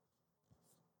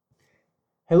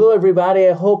Hello everybody,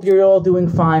 I hope you're all doing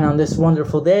fine on this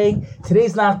wonderful day.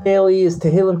 Today's Nach Daily is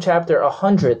Tehillim chapter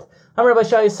 100. I'm Rabbi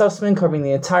Shai Sussman, covering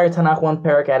the entire Tanakh one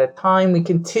parak at a time. We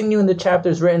continue in the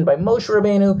chapters written by Moshe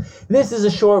Rabbeinu. This is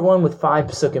a short one with 5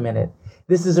 psukim in it.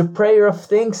 This is a prayer of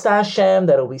thanks to Hashem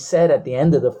that will be said at the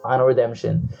end of the final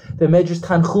redemption. The Medrash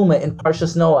Tanchuma in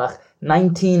Parshas Noach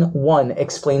 19:1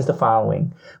 explains the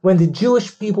following. When the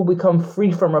Jewish people become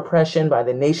free from oppression by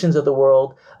the nations of the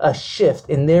world, a shift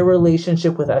in their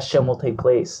relationship with Hashem will take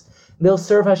place. They'll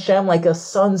serve Hashem like a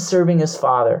son serving his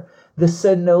father. The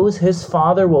son knows his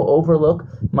father will overlook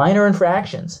minor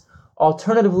infractions.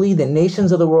 Alternatively, the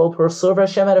nations of the world will serve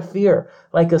Hashem out of fear,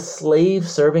 like a slave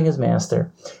serving his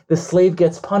master. The slave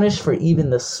gets punished for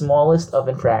even the smallest of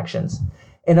infractions.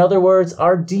 In other words,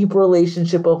 our deep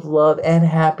relationship of love and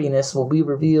happiness will be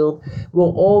revealed.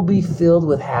 We'll all be filled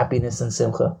with happiness and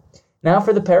simcha. Now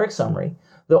for the parak summary.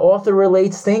 The author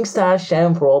relates thanks to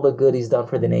Hashem for all the good he's done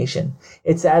for the nation.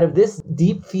 It's out of this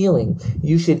deep feeling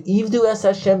you should ivdu es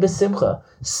Hashem b'simcha,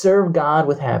 serve God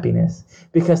with happiness,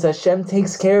 because Hashem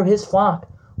takes care of his flock.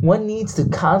 One needs to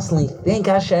constantly thank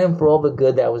Hashem for all the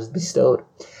good that was bestowed.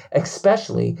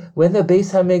 Especially when the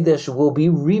Beis HaMikdash will be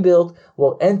rebuilt,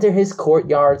 we'll enter his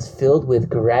courtyards filled with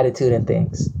gratitude and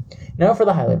thanks. Now for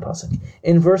the highlight pasuk.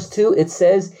 In verse 2 it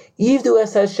says, Ivdu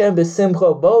es Hashem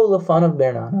b'simcha bo lefanav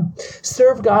bernana.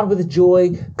 Serve God with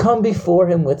joy, come before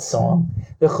him with song.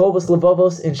 The Chovos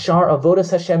Levavos in Shar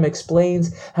Avodas Hashem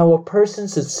explains how a person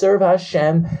should serve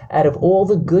Hashem out of all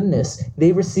the goodness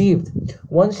they received.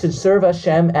 One should serve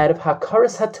Hashem out of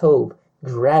hakaras hatov,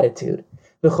 gratitude.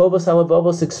 The Chovos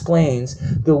Levavos explains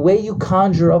the way you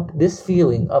conjure up this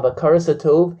feeling of hakaras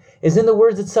hatov is in the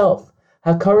words itself.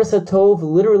 Hakaras hatov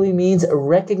literally means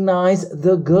recognize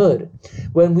the good.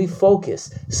 When we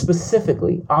focus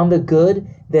specifically on the good,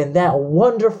 then that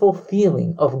wonderful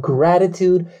feeling of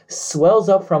gratitude swells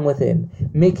up from within,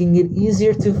 making it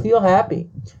easier to feel happy.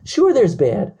 Sure, there's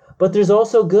bad, but there's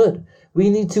also good.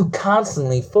 We need to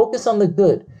constantly focus on the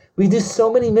good. We do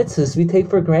so many mitzvahs we take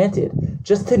for granted.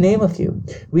 Just to name a few,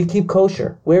 we keep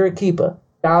kosher, wear a kippah,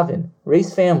 daven,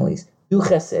 raise families, do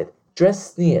chesed,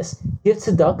 dress tznius, give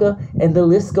tzedakah, and the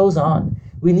list goes on.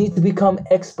 We need to become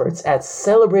experts at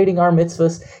celebrating our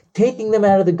mitzvahs, taking them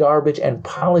out of the garbage, and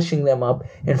polishing them up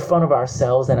in front of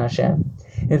ourselves and Hashem.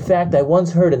 In fact, I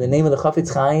once heard in the name of the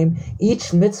Chafetz Chaim,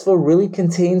 each mitzvah really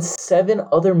contains 7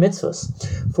 other mitzvahs.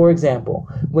 For example,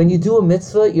 when you do a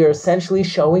mitzvah, you're essentially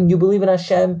showing you believe in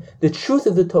Hashem, the truth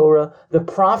of the Torah, the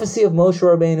prophecy of Moshe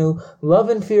Rabbeinu, love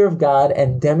and fear of God,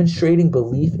 and demonstrating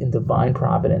belief in divine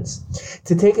providence.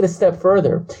 To take it a step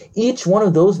further, each one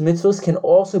of those mitzvahs can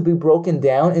also be broken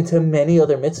down into many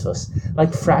other mitzvahs,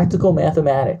 like practical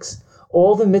mathematics.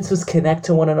 All the mitzvahs connect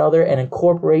to one another and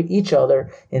incorporate each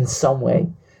other in some way.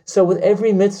 So with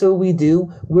every mitzvah we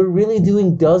do, we're really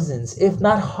doing dozens, if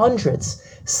not hundreds.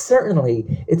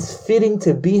 Certainly, it's fitting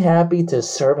to be happy to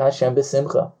serve Hashem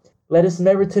b'simcha. Let us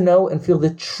merit to know and feel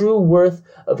the true worth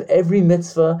of every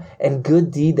mitzvah and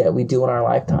good deed that we do in our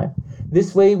lifetime.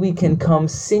 This way we can come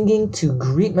singing to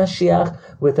greet Mashiach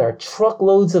with our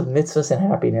truckloads of mitzvahs and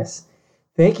happiness.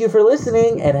 Thank you for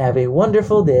listening and have a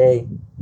wonderful day.